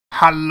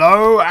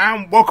Hello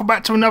and welcome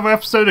back to another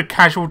episode of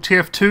Casual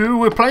TF2.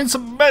 We're playing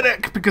some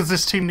medic because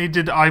this team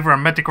needed either a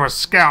medic or a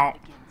scout,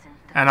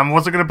 and I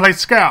wasn't going to play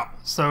scout,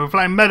 so we're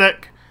playing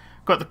medic.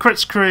 Got the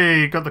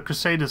Kritzkrieg, got the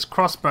Crusader's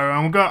crossbow,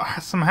 and we've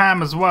got some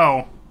ham as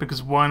well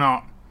because why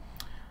not?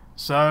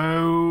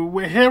 So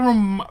we're here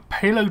on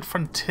Payload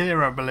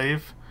Frontier, I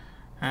believe,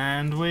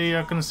 and we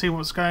are going to see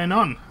what's going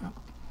on.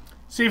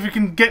 See if we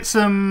can get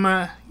some,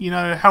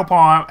 help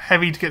our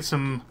heavy to get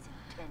some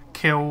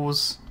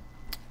kills.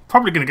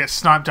 Probably going to get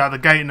sniped out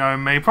of the gate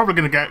knowing me. Probably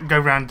going to go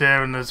round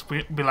there and there's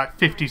be like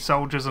 50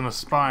 soldiers and a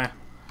spy.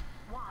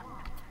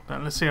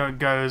 But let's see how it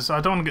goes. I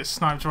don't want to get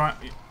sniped right...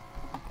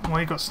 Well,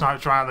 he got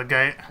sniped right out of the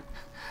gate.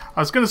 I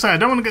was going to say, I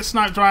don't want to get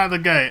sniped right out of the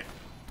gate.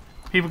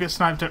 People get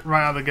sniped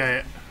right out of the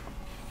gate.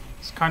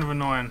 It's kind of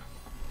annoying.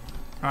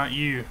 Right,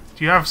 you.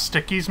 Do you have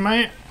stickies,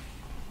 mate?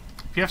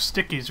 If you have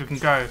stickies, we can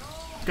go.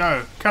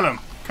 Go. Kill him.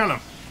 Kill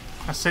him.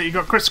 That's it. You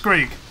got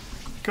Kritzkrieg.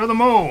 Kill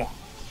them all.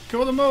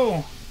 Kill them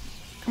all.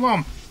 Come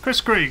on.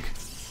 Kritzkrieg.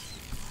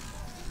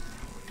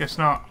 Guess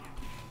not.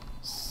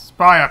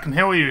 Spy, I can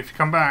heal you if you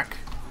come back.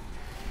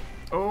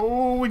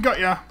 Oh, we got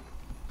ya.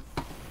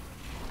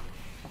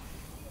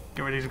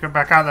 Get ready to get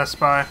back out there,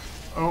 Spy.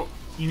 Oh,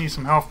 you need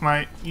some health,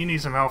 mate. You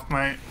need some health,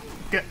 mate.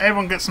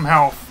 Everyone get some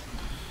health.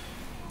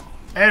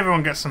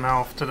 Everyone get some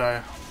health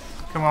today.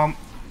 Come on.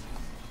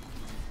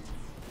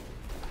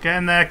 Get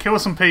in there, kill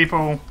some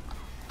people.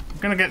 I'm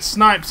gonna get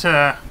sniped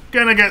here.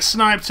 Gonna get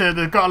sniped here.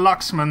 They've got a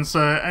Luxman,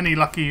 so any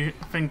lucky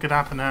thing could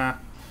happen here.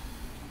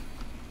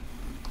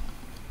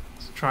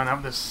 Let's try and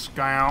help this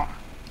guy out.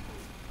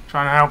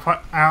 Trying to help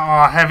out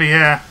our heavy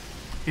here.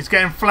 He's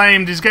getting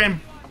flamed. He's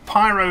getting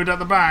pyroed at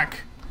the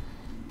back.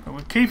 But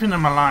we're keeping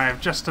him alive,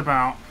 just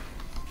about.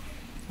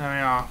 There we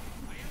are.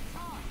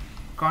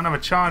 Got another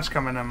charge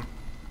coming in.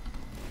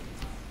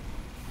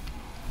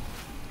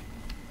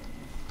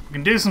 We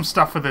can do some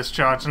stuff with this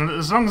charge, and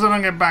as long as I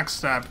don't get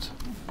backstabbed.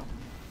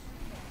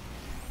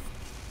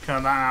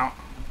 Cut that out.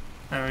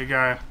 There we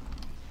go.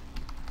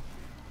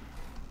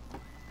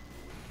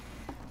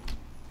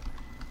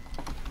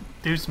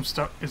 Do some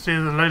stuff. Is there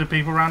a load of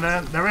people around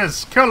there? There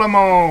is. Kill them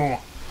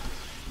all.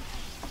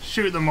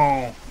 Shoot them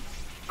all.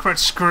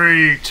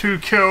 Kritzkrieg. 2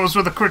 kills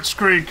with a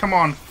Kritzkrieg. Come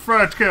on.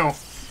 Third kill.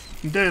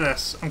 You can do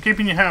this. I'm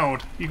keeping you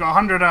held. You got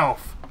 100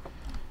 health.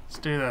 Let's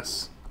do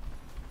this.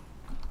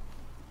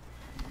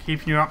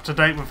 Keeping you up to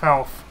date with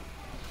health.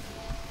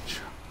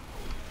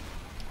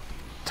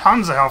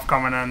 Tons of health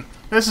coming in.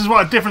 This is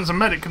what a difference a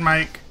medic can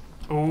make.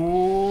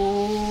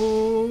 Oh,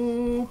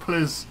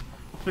 please.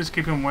 Please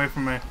keep him away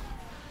from me.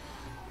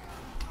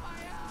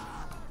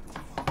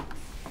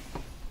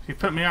 If you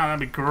put me out, that'd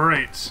be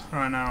great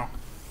right now.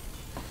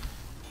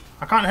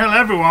 I can't heal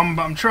everyone,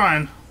 but I'm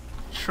trying.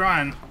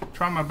 Trying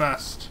my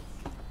best.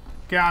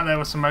 Get out there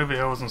with some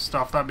overheals and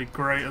stuff. That'd be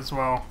great as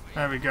well.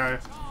 There we go.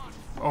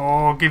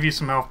 Oh, give you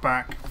some health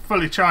back.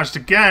 Fully charged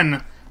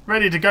again.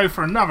 Ready to go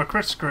for another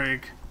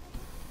Kritzkrieg.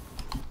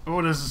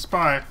 Oh, there's a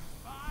spy.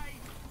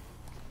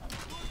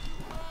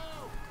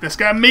 Let's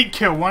get a meat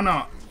kill, why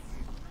not?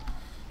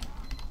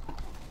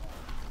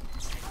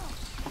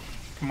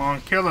 Come on,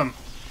 kill him.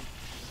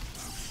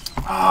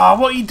 Ah,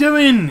 what are you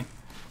doing?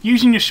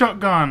 Using your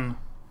shotgun.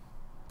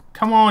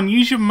 Come on,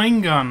 use your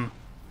main gun.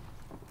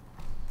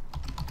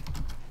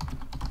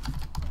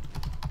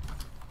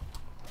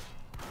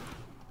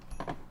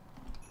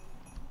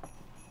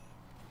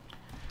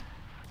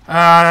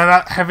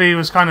 That heavy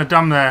was kind of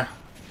dumb there.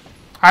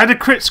 I had a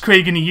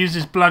Kritzkrieg and he used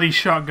his bloody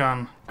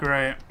shotgun.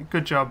 Great,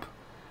 good job.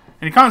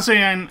 And you can't say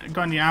he ain't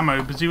got any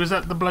ammo because he was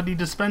at the bloody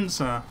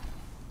dispenser.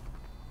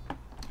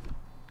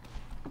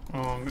 Oh,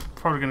 I'm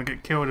probably going to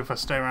get killed if I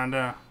stay around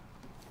there.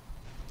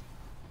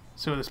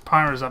 See what this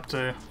pyro's up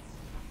to.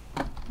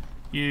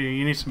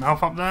 You need some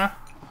health up there?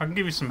 I can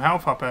give you some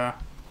health up here.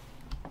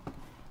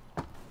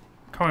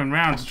 Coming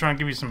round to try and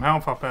give you some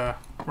health up here.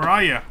 Where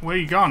are you? Where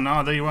you gone?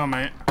 Oh, there you are,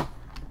 mate.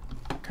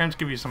 Came to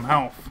give you some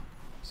health.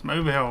 Some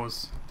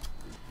overhills.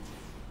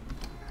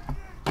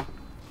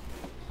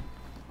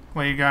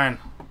 Where you going?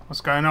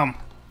 What's going on?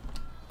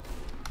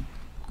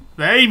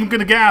 They're even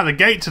going to get out of the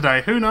gate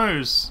today. Who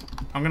knows?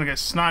 I'm going to get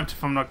sniped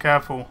if I'm not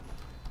careful.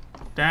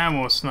 Damn,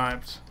 we're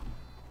sniped.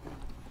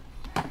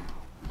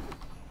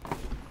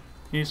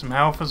 Need some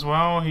health as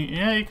well.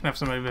 Yeah, you can have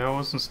some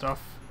overhills and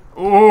stuff.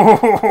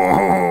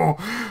 Oh!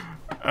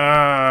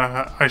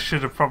 I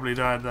should have probably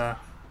died there.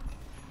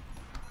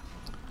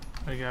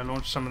 There you go.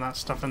 Launch some of that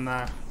stuff in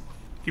there.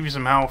 Give you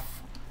some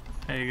health.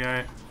 There you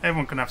go.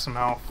 Everyone can have some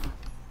health.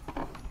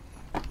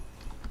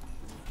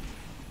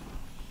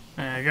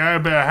 There you go, a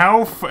bit of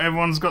health.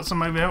 Everyone's got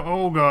some over here.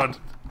 Oh god.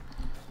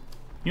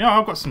 You know,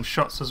 I've got some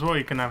shots as well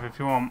you can have if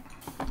you want.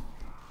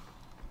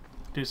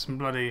 Do some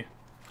bloody...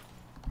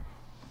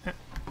 See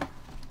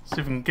if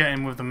we can get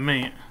in with the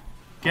meat.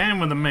 Get in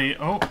with the meat.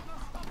 Oh.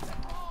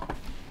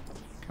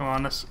 Come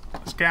on, let's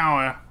get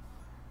out here.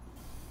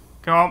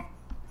 Come on.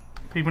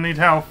 People need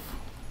health.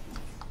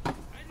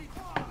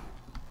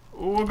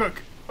 Oh, I got...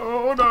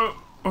 Oh no.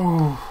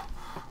 Oh.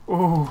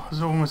 Oh, I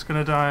was almost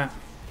gonna die.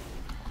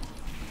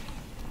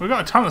 We've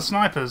got a ton of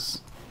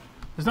snipers.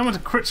 There's no one to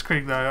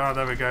Kritzkrieg though. Oh,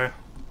 there we go.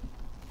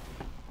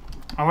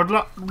 I would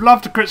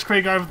love to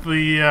Kritzkrieg over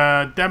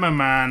the Demo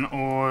Man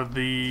or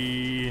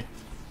the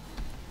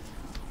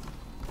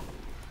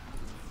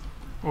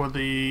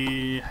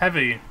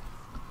Heavy.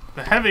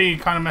 The Heavy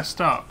kind of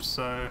messed up,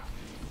 so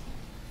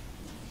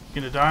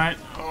gonna die.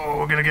 Oh,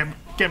 we're gonna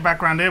get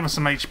back around here with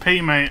some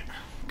HP, mate.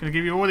 Gonna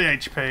give you all the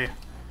HP.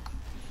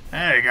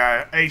 There you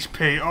go,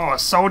 HP. Oh, a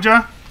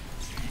soldier.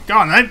 Go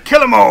on then,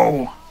 kill them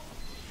all.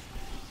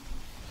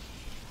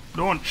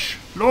 Launch,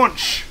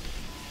 launch.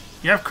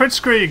 You have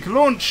Kritzkrieg,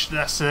 launch.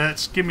 That's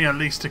it. Give me at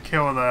least a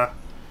kill there.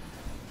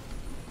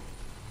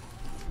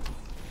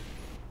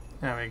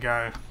 There we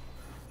go.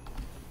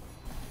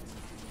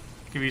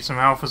 Give you some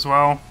health as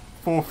well.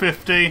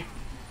 450.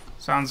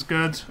 Sounds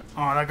good.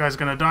 Oh, that guy's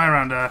gonna die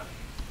around there.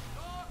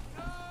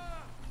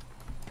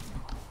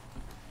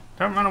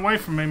 Don't run away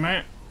from me,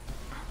 mate.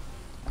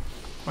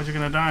 Why'd you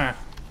gonna die?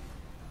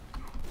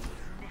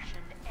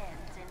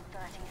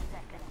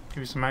 Give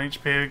you some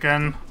HP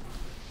again.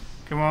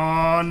 Come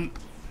on.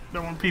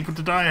 Don't want people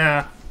to die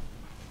here.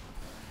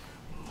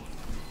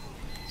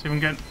 See if we can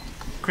get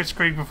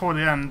Kritzkrieg before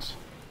the end.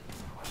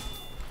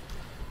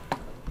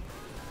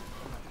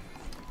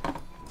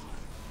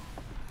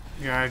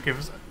 Yeah, give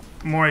us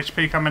more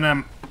HP coming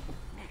in.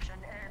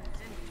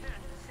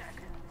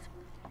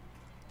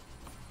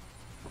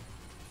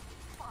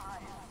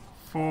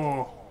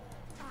 4,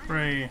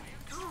 3,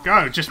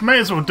 go! Just may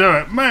as well do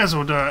it. May as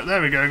well do it.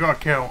 There we go. Got a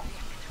kill.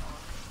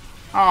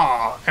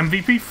 Ah,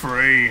 MVP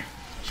free.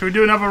 Should we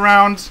do another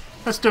round?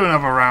 Let's do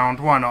another round.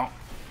 Why not?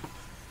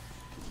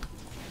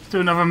 Let's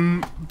do another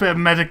bit of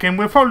medicing.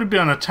 We'll probably be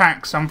on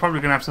attack, so I'm probably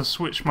gonna have to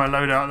switch my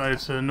loadout though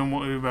to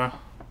normal Uber.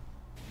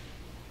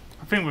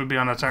 I think we'll be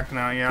on attack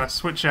now. Yeah, let's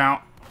switch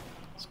out.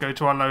 Let's go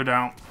to our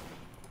loadout.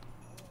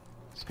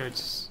 Let's go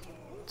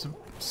to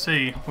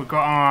C. We've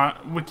got our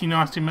Wiki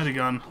Nasty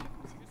Medigun.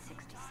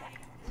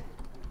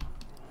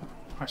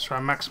 Let's try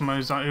and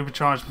maximise our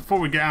overcharge before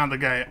we get out of the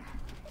gate.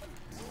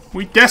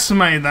 We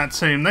decimated that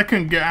team. They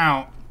couldn't get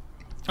out.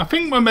 I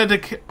think my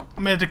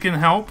medicing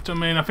helped. I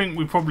mean, I think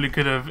we probably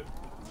could have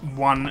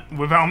won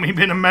without me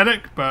being a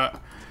medic, but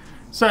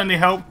certainly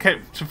helped.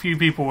 Kept a few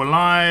people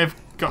alive.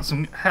 Got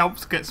some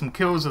helped get some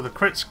kills with the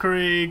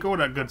Kritzkrieg. All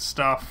that good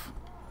stuff.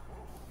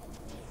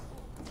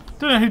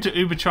 Don't know who to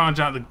overcharge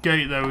out the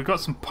gate though. We've got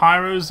some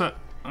pyros that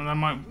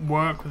might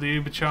work with the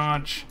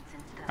overcharge.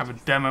 Have a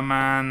Demo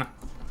Man.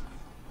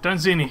 Don't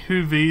see any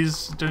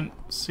Hoovies. Don't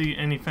see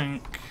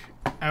anything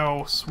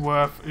else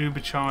worth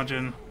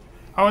overcharging.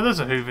 Oh, there's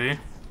a Hoovie.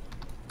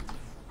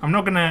 I'm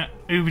not gonna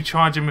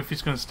overcharge him if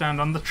he's gonna stand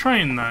on the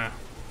train though.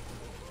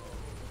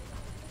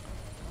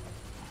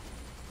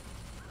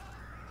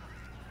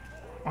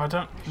 I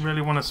don't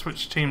really want to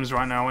switch teams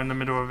right now in the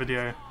middle of a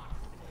video.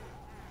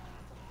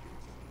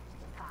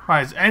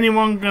 Right, is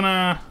anyone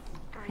gonna...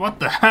 What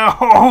the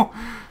hell?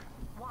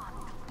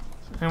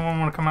 Does anyone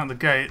want to come out the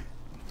gate?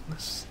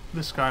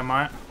 This guy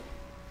might.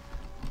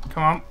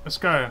 Come on, let's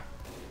go.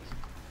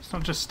 Let's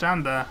not just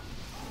stand there.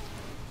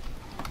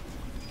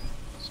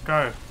 Let's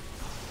go.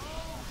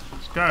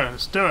 Let's go.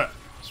 Let's do it.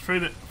 Let's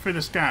through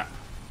this gap.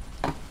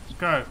 Let's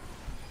go.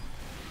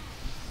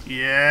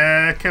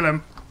 Yeah, kill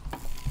him.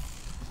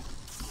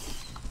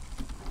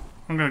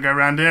 I'm gonna go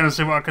around here and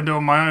see what I can do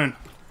on my own.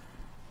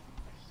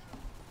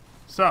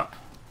 What's up?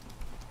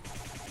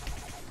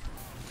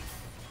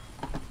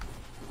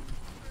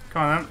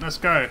 Come on then, let's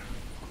go.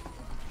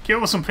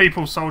 Kill some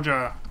people,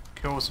 soldier.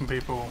 Kill some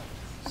people.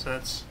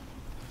 Sets.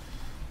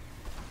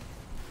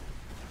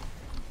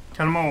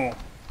 Kill them all.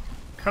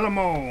 Kill them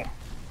all.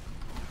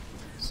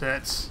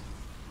 Sets.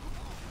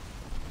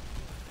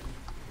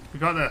 We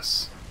got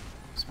this.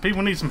 So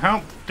people need some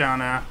help down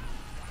there.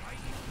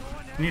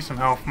 You need some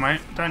help, mate,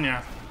 don't you?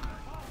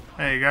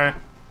 There you go.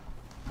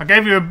 I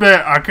gave you a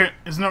bit.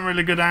 It's not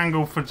really a good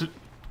angle for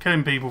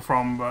killing people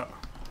from, but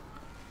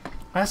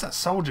where's that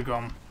soldier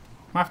gone?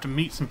 I have to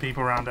meet some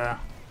people around there.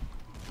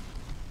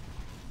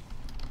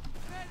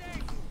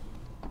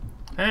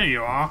 There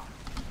you are.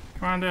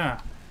 Come around here.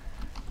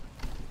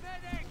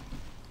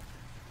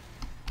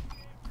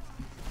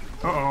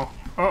 Uh-oh.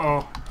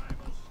 Uh-oh.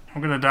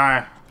 I'm gonna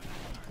die.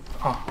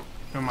 Oh,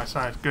 you're on my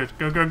side. Good.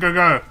 Go, go, go,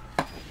 go.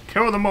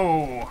 Kill them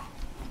all.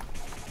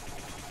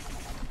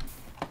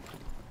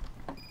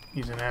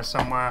 He's in there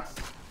somewhere.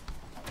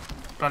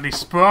 Bloody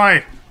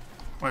spy.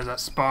 Where's that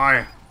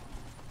spy?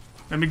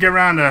 Let me get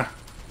around her.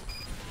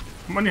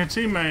 I'm on your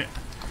teammate.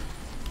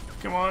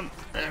 Come on.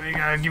 There we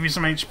go. Give you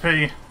some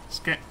HP. Let's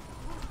get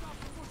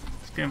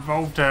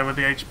involved there with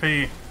the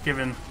HP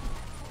given.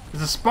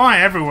 There's a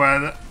spy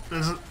everywhere.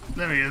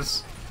 There he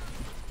is.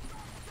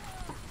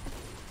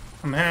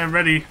 I'm here,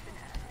 ready.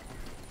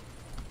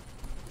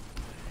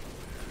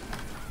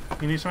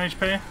 You need some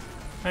HP?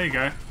 There you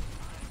go.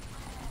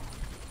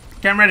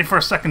 Getting ready for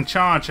a second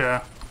charge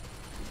here.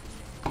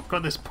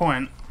 Got this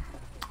point.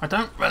 I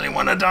don't really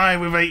want to die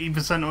with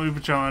 80%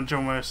 overcharge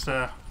almost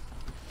there.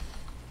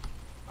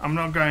 I'm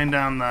not going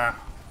down there.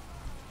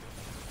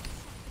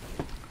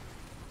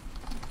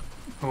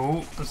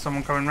 Oh, there's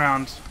someone coming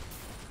round.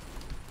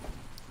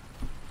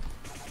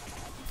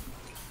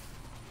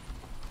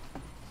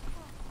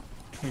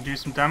 Can we do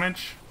some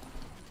damage?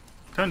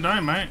 Don't die,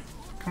 mate.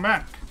 Come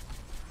back.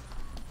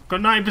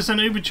 Got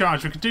 90% Uber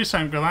charge. We could do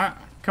something with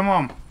that. Come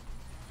on.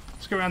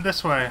 Let's go around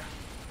this way.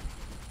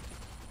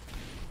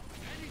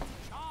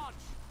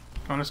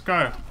 Come on, let's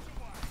go.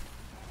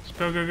 Let's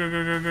go, go, go,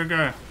 go, go, go,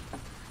 go.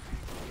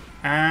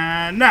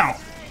 And now.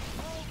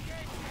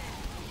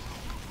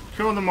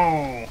 Kill them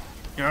all.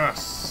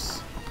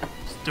 Yes.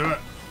 Let's do it.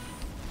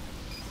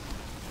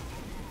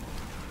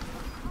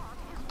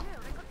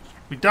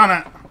 We done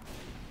it.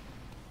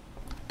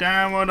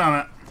 Damn well done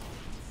it.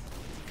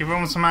 Give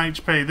everyone some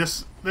HP.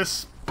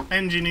 This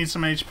engine needs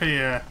some HP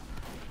here.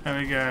 There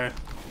we go.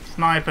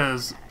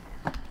 Snipers.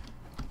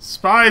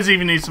 Spies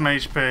even need some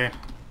HP.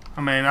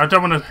 I mean, I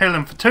don't want to heal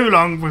them for too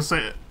long because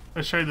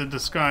I show the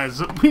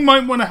disguise. We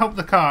might want to help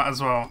the cart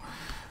as well.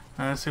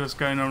 Let's see what's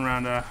going on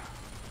around there.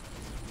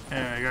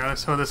 There we go.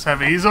 Let's hold this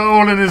heavy. He's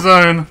all in his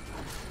own.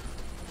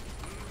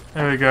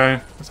 There we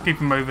go. Let's keep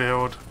him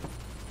overhealed.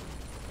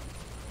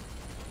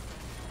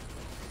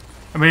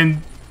 I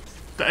mean,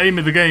 the aim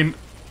of the game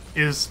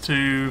is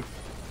to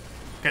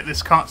get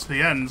this cart to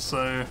the end,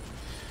 so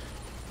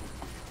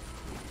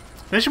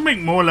they should make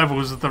more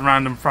levels of the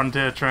random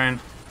frontier train.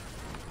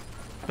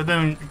 But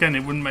then again,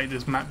 it wouldn't make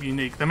this map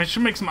unique. They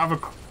should make some other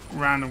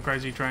random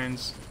crazy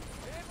trains.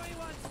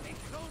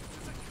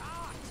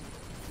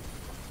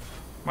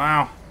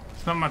 Wow,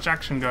 there's not much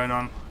action going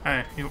on.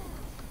 Hey,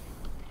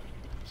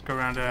 let's go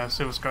around here,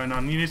 see what's going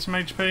on. You need some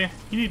HP?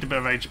 You need a bit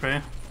of HP.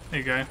 There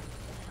you go.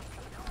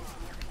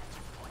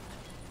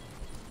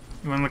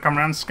 You want to come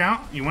around,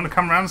 Scout? You want to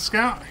come around,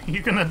 Scout?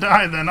 You're gonna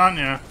die then, aren't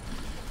you?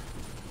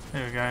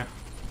 There we go.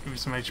 Give you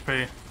some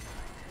HP.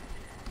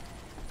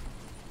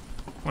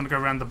 Want to go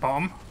around the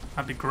bottom?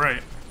 That'd be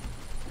great.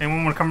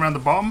 Anyone want to come around the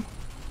bottom?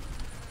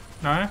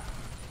 No?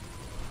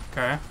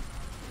 Okay.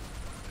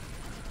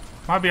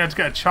 Might be able to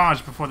get a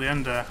charge before the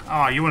end there.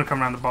 Ah, you want to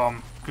come around the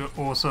bottom. Good,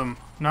 awesome.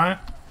 No?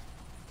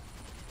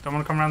 Don't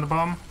want to come around the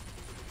bottom?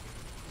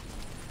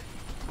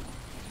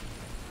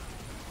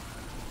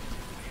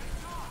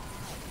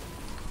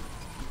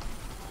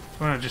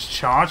 You want to just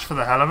charge for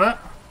the hell of it?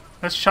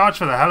 Let's charge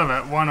for the hell of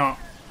it. Why not?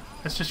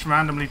 Let's just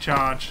randomly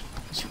charge.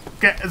 Let's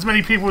get as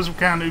many people as we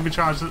can Uber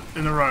charge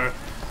in a row.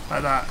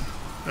 Like that.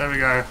 There we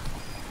go.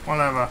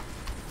 Whatever.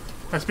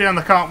 Let's be on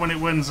the cart when it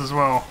wins as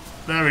well.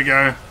 There we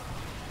go.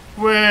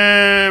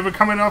 We're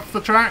coming off the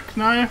track.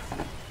 No?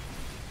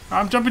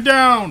 I'm jumping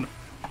down.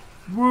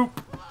 Whoop.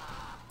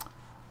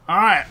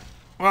 Alright.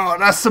 Well,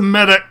 that's the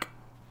medic.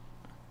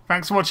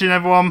 Thanks for watching,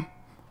 everyone.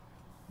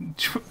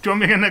 Join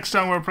me again next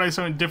time where I play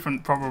something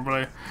different,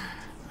 probably.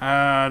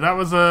 That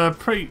was a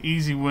pretty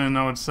easy win,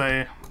 I would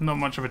say. Not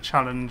much of a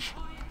challenge.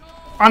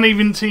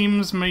 Uneven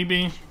teams,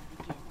 maybe.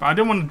 But I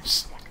don't want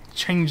to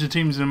change the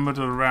teams in the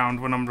middle of the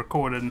round when I'm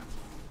recording.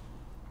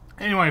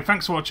 Anyway,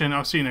 thanks for watching.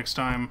 I'll see you next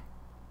time.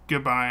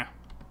 Goodbye.